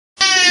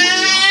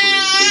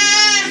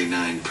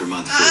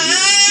month for a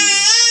year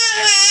deal.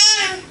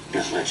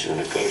 Not much of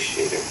a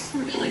negotiator.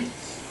 Really?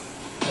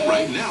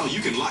 Right now,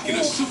 you can lock in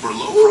a super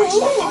low price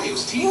for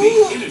Fios TV,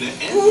 internet,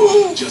 and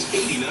phone. Just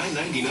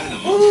 $89.99 a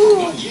month for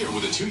 1 year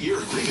with a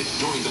 2-year agreement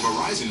during the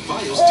Verizon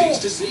Fios Days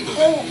to Save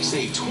event.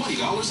 Save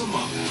 $20 a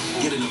month.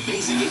 Get an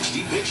amazing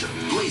HD picture,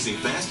 blazing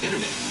fast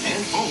internet,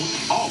 and phone,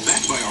 all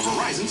backed by our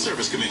Verizon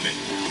service commitment.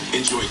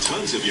 Enjoy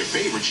tons of your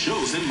favorite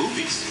shows and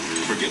movies.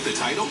 Forget the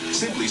title?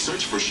 Simply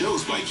search for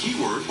shows by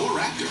keyword or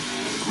actor.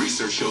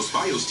 Research shows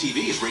Fios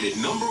TV is rated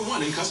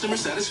 #1 in customer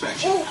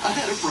satisfaction,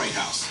 ahead of Bright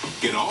House.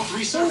 Get all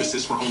 3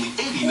 services for only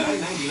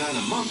 $89.99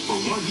 a month for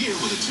 1 year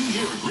with a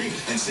 2-year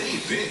agreement, and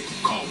save big.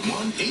 Call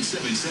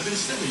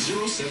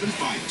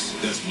 1-877-707-FIOS.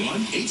 That's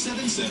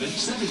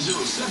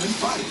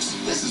 1-877-707-FIOS.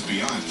 This is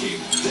beyond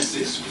cable. This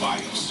is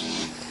Fios.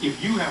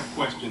 If you have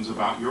questions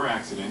about your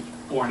accident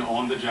or an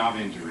on-the-job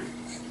injury,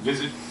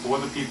 visit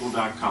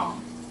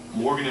forthepeople.com.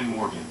 Morgan &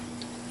 Morgan.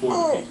 For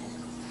the people.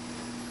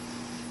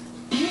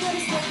 Do you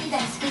notice lately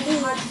that it's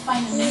getting hard to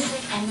find the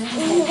music and movies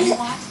that you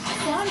watch?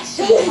 Sound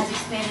Exchange has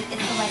expanded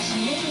its selection,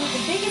 making it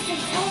the biggest in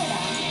Florida.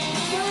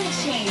 Sound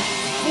Exchange.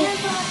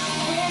 Hands off,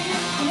 whatever,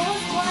 nose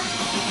block,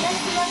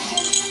 best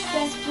selection,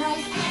 best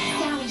price,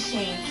 Sound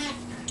Exchange.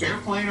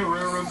 Airplane or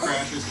railroad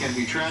crashes can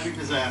be tragic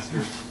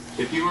disasters.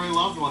 If you or a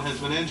loved one has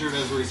been injured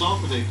as a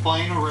result of a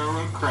plane or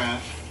railroad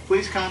crash,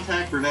 please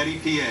contact Bernetti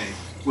PA.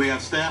 We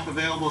have staff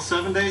available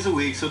 7 days a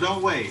week, so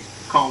don't wait.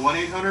 Call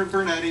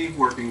 1-800-BERNETTI,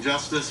 working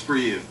justice for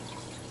you.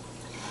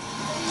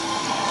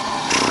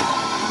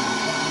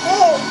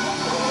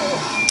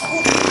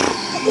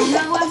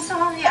 No, I'm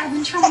sorry. I've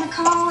been trying to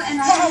call and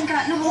I haven't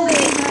gotten a hold of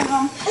either of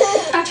them.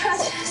 I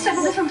tried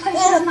several different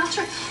places. I'm not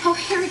sure. Oh,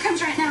 here he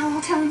comes right now. I'll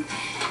tell him.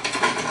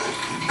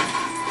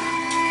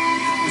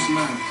 What's the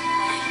matter?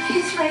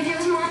 He's afraid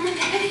his mom and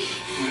daddy.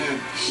 Yeah.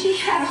 She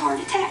had a heart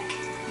attack.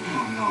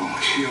 Oh, no.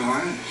 Is she all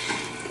right?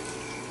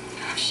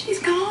 She's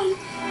gone.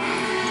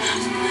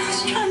 I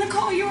was trying to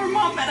call your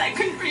mom, but I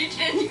couldn't reach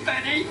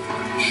anybody.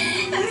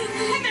 And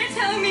they're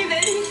telling me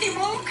that he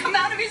won't come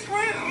out of his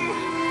room.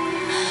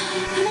 I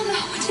don't know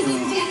what to do.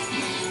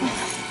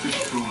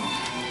 What's going on?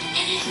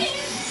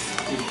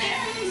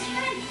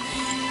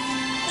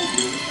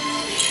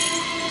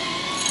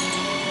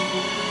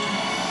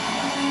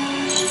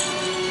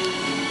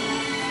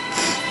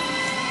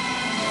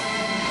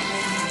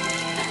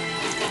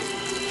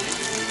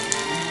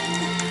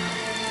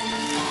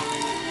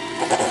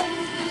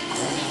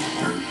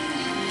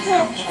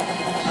 Ouch.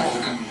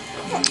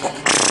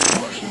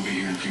 Look, I'm be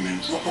here in a few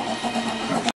minutes.